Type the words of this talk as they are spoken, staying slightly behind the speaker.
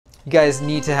You guys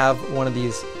need to have one of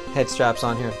these head straps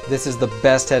on here. This is the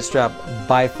best head strap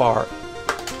by far.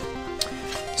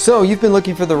 So you've been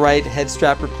looking for the right head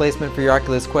strap replacement for your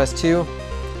Oculus Quest 2.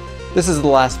 This is the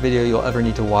last video you'll ever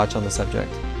need to watch on the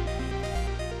subject.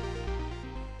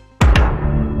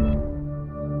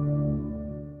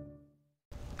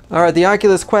 Alright, the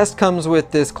Oculus Quest comes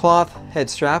with this cloth head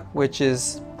strap, which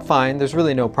is fine. There's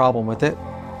really no problem with it.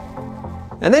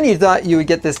 And then you thought you would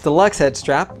get this deluxe head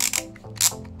strap,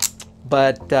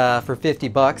 but for 50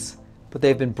 bucks, but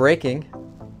they've been breaking,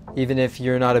 even if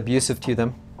you're not abusive to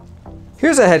them.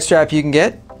 Here's a head strap you can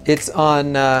get. It's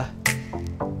on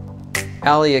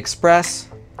AliExpress,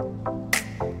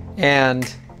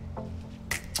 and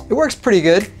it works pretty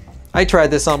good. I tried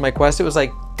this on my Quest. It was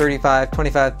like 35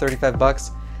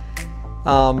 bucks.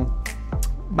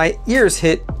 My ears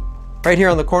hit right here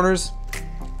on the corners,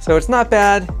 so it's not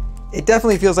bad. It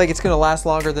definitely feels like it's gonna last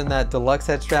longer than that deluxe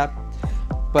head strap,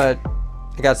 but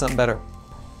I got something better.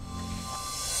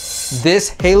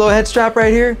 This Halo head strap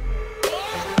right here,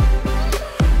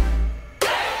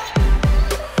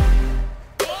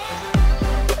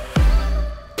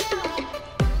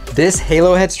 this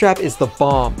Halo head strap is the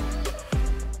bomb.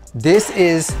 This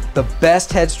is the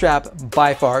best head strap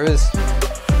by far. It was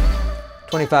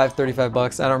 25, 35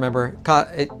 bucks. I don't remember.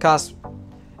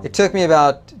 It took me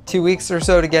about 2 weeks or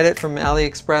so to get it from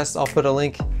AliExpress. I'll put a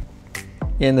link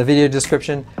in the video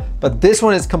description. But this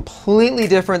one is completely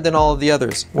different than all of the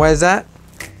others. Why is that?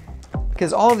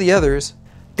 Because all of the others,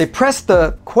 they press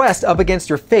the Quest up against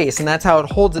your face and that's how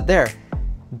it holds it there.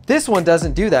 This one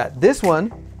doesn't do that. This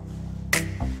one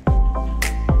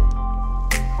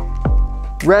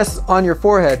rests on your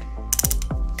forehead.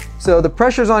 So the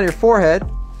pressure's on your forehead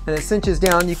and it cinches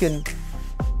down. You can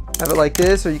have it like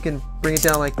this, or you can bring it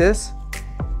down like this.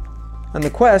 And the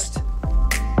Quest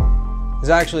is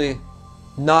actually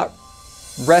not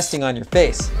resting on your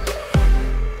face.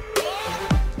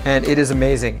 And it is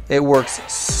amazing. It works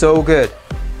so good.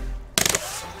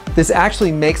 This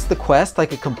actually makes the Quest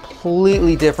like a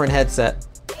completely different headset.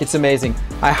 It's amazing.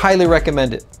 I highly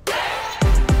recommend it.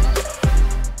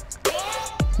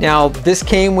 Now, this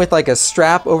came with like a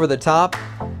strap over the top.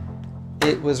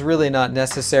 It was really not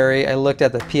necessary. I looked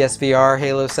at the PSVR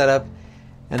Halo setup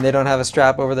and they don't have a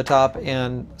strap over the top,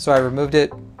 and so I removed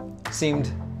it.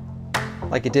 Seemed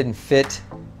like it didn't fit,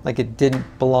 like it didn't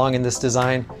belong in this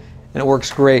design, and it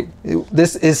works great.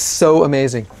 This is so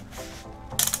amazing.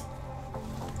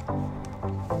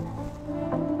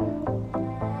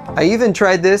 I even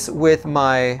tried this with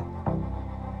my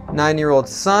 9-year-old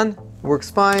son.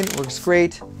 Works fine, works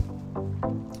great.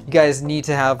 You guys need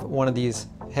to have one of these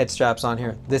head straps on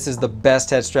here. This is the best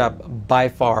head strap by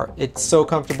far. It's so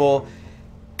comfortable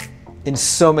in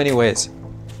so many ways.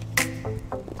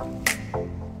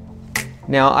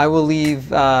 Now I will leave,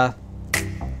 now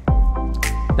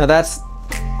that's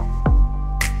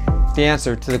the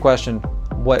answer to the question,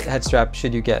 what head strap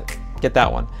should you get? Get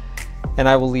that one. And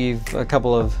I will leave a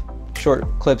couple of short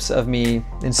clips of me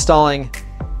installing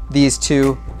these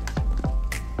two,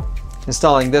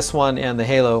 installing this one and the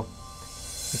Halo,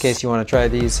 in case you want to try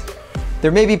these.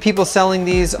 There may be people selling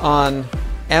these on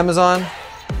Amazon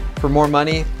for more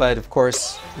money, but of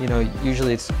course, you know,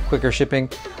 usually it's quicker shipping.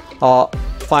 I'll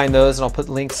find those and I'll put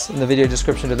links in the video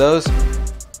description to those.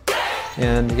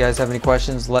 And if you guys have any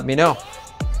questions, let me know.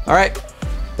 All right,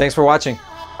 thanks for watching.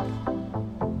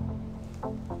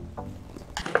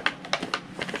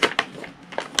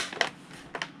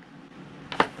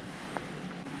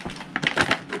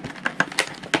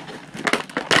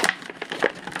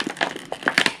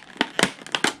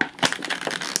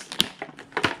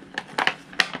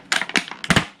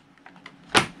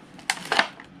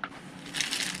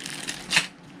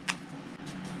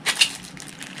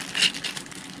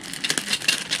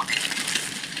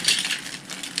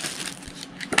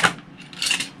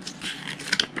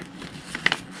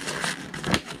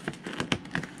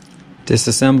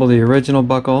 Disassemble the original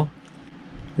buckle.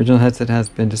 Original headset has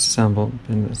been disassembled.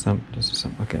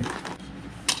 Okay.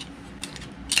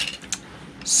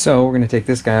 So we're going to take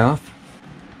this guy off.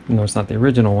 No, it's not the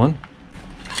original one.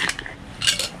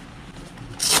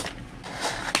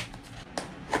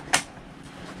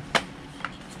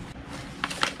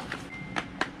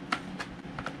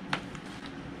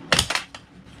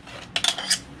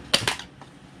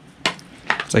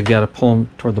 So I got to pull them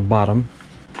toward the bottom.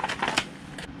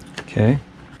 Okay,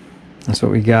 that's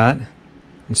what we got.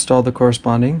 Install the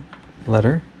corresponding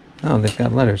letter. Oh, they've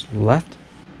got letters. Left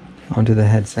onto the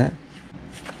headset.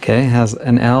 Okay, it has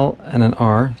an L and an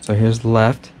R. So here's the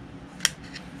left.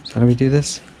 So how do we do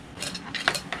this?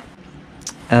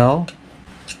 L.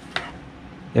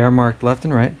 They are marked left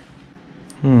and right.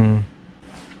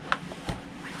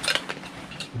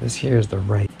 This here is the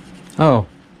right. Oh.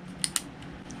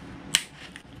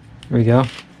 There we go.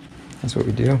 That's what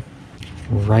we do.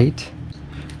 Right.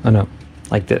 Oh no,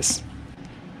 like this.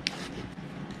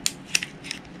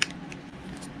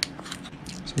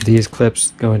 So these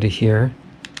clips go into here.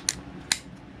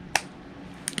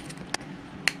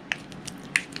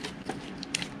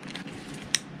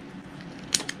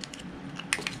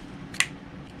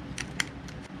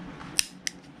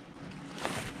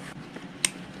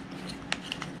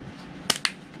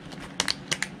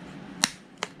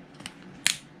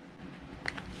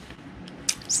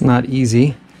 It's not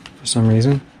easy for some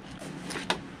reason.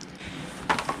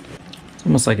 It's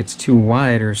almost like it's too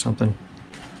wide or something.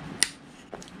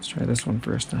 Let's try this one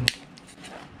first then.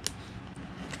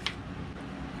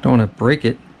 Don't want to break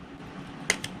it.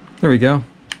 There we go.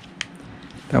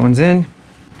 That one's in.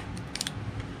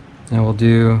 Now we'll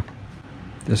do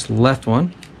this left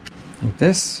one like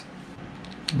this.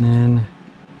 And then,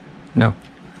 no,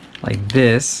 like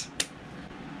this.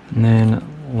 And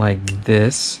then like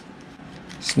this.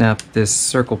 Snap this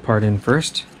circle part in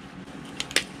first.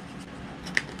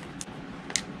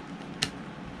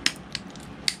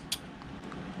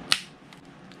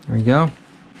 There we go.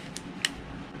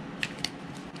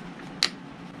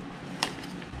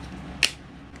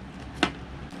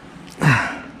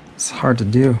 It's hard to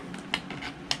do.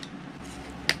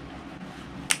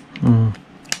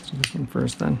 Let's do this one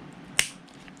first then.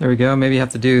 There we go. Maybe you have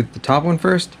to do the top one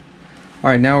first. All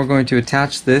right, now we're going to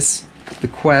attach this, the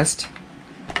Quest.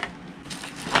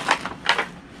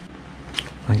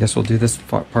 I guess we'll do this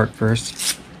part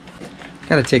first.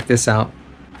 Gotta take this out.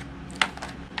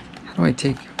 How do I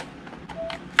take...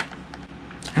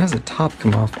 How does the top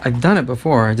come off? I've done it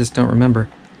before, I just don't remember.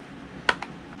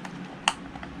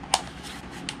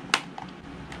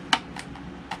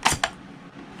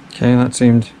 Okay, that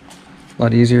seemed a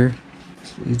lot easier.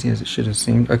 As easy as it should have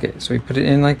seemed. Okay, so we put it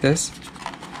in like this.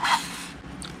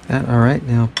 That, alright,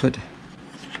 now put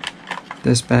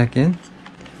this back in.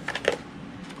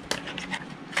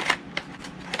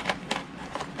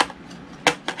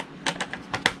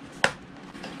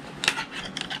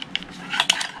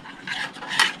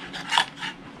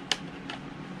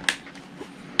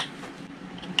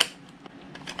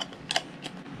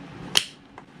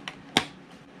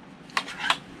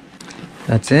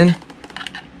 That's in.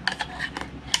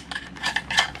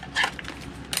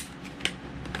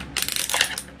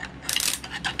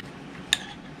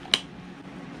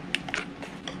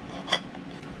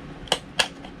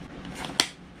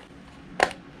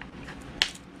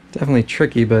 Definitely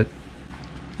tricky, but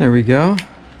there we go.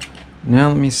 Now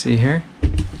let me see here.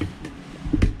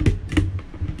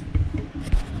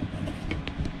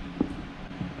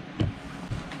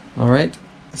 All right,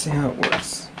 let's see how it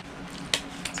works.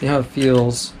 See how it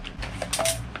feels.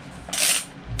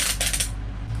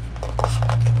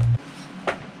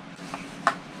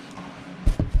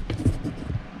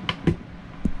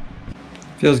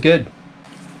 Feels good.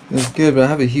 Feels good, but I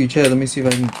have a huge head. Let me see if I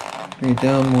can bring it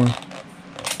down more.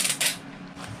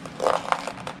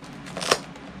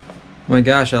 Oh my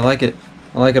gosh, I like it.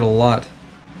 I like it a lot.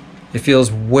 It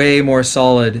feels way more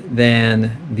solid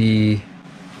than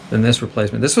this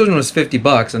replacement. This one was 50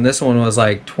 bucks and this one was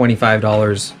like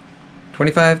 $25.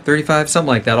 25, 35, something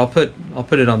like that. I'll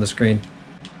put it on the screen.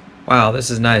 Wow, this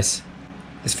is nice.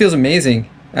 This feels amazing,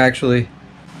 actually.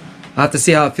 I'll have to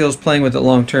see how it feels playing with it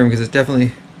long term because it's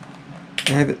definitely,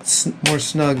 I have it more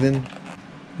snug than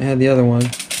I had the other one.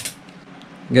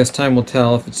 I guess time will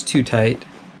tell if it's too tight.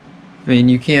 I mean,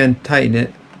 you can tighten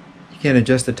it. You can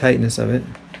adjust the tightness of it.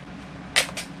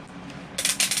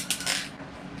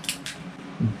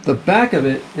 The back of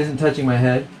it isn't touching my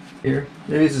head here.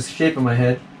 Maybe it's the shape of my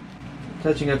head.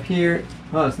 Touching up here.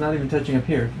 Oh, it's not even touching up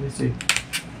here. Let me see.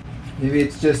 Maybe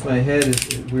it's just my head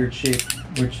is a weird shape,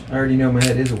 which I already know my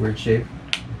head is a weird shape.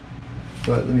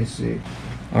 But let me see.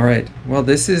 All right. Well,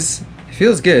 it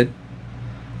feels good.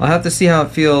 I'll have to see how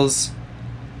it feels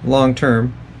long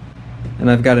term.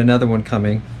 And I've got another one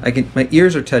coming. My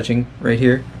ears are touching right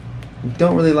here.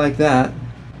 Don't really like that.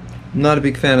 I'm not a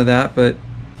big fan of that, but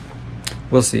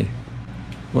we'll see.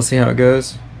 We'll see how it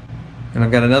goes. And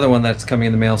I've got another one that's coming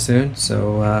in the mail soon,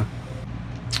 so I'm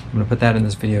gonna put that in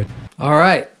this video. All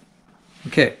right.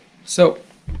 Okay. So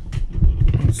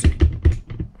let's see.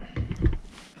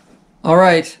 All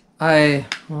right.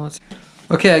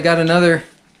 Okay. I got another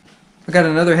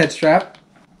head strap.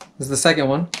 This is the second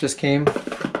one. Just came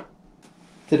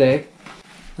today.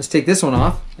 Let's take this one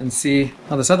off and see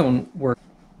how this other one works.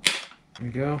 Here we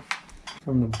go.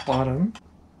 From the bottom.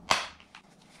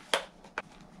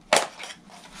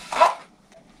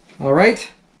 All right.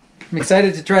 I'm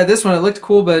excited to try this one. It looked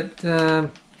cool, but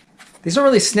these don't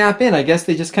really snap in. I guess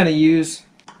they just kind of use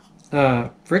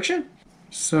friction.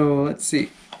 So let's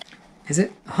see. Is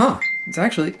it? Huh. It's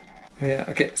actually... Oh, yeah,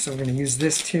 okay. So we're going to use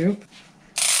this too.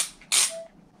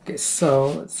 Okay,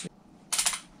 so let's see.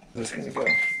 This is going to go.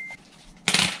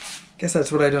 Guess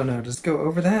that's what I don't know. Does it go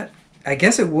over that? I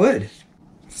guess it would.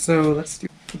 So let's do...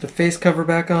 Put the face cover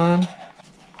back on.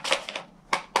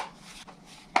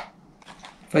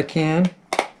 If I can.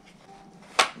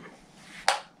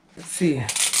 Let's see.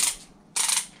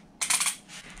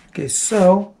 Okay,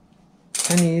 so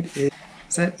I need it.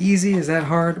 Is that easy? Is that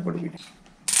hard? What do we do?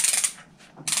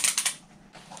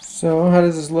 So how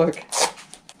does this look?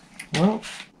 Well,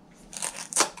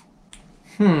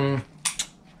 I'm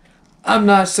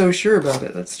not so sure about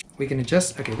it. We can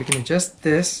adjust. Okay, we can adjust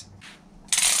this.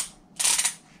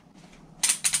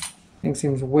 Thing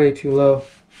seems way too low.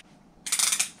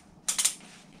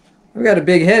 I've got a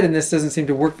big head and this doesn't seem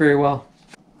to work very well.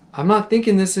 I'm not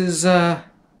thinking this is good.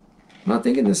 I'm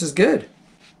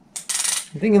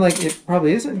thinking like it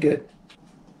probably isn't good.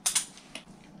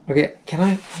 Okay,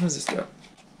 how does this go?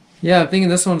 Yeah, I'm thinking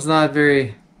this one's not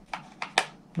good.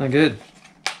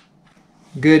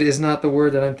 Good is not the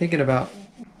word that I'm thinking about.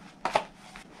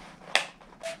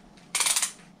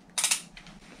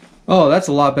 Oh, that's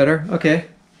a lot better. Okay.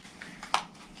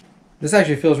 This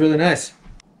actually feels really nice.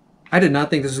 I did not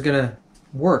think this was gonna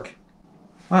work.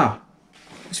 Wow.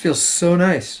 This feels so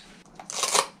nice.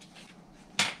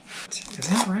 Is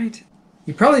that right?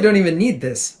 You probably don't even need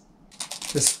this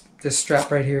strap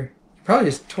right here. You probably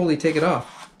just totally take it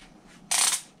off.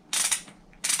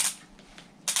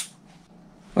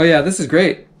 Oh yeah, this is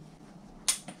great.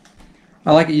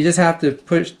 I like it. You just have to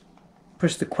push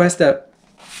the Quest up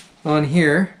on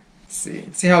here.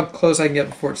 Let's see how close I can get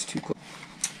before it's too close.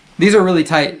 These are really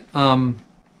tight.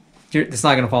 It's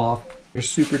not gonna fall off. They're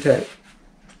super tight.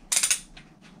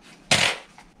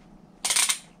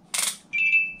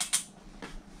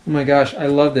 Oh my gosh, I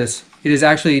love this. It is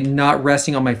actually not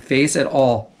resting on my face at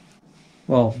all.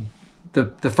 Well,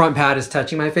 the front pad is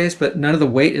touching my face, but none of the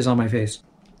weight is on my face.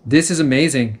 This is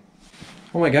amazing.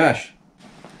 Oh my gosh.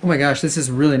 Oh my gosh, this is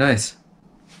really nice.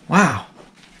 Wow.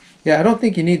 Yeah, I don't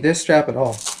think you need this strap at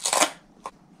all.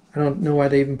 I don't know why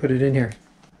they even put it in here.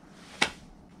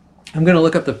 I'm gonna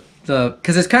look up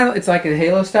because it's like a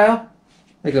Halo style,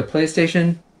 like a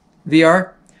PlayStation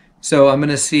VR. So I'm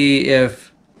gonna see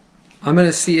if the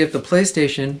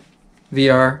PlayStation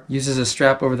VR uses a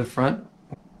strap over the front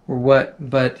or what.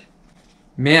 But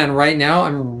man, right now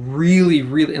I'm really,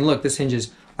 and look, this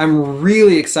hinges. I'm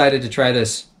really excited to try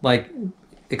this like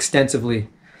extensively.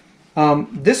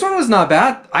 This one was not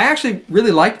bad. I actually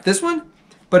really liked this one,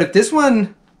 but if this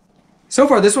one, so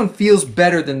far this one feels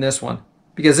better than this one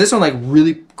because this one like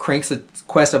really cranks the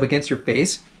Quest up against your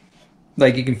face.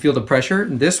 Like you can feel the pressure.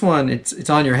 And this one, it's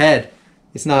on your head.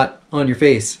 It's not on your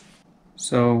face.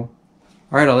 So, all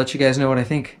right, I'll let you guys know what I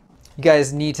think. You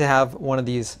guys need to have one of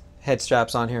these head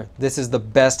straps on here. This is the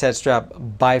best head strap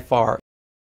by far.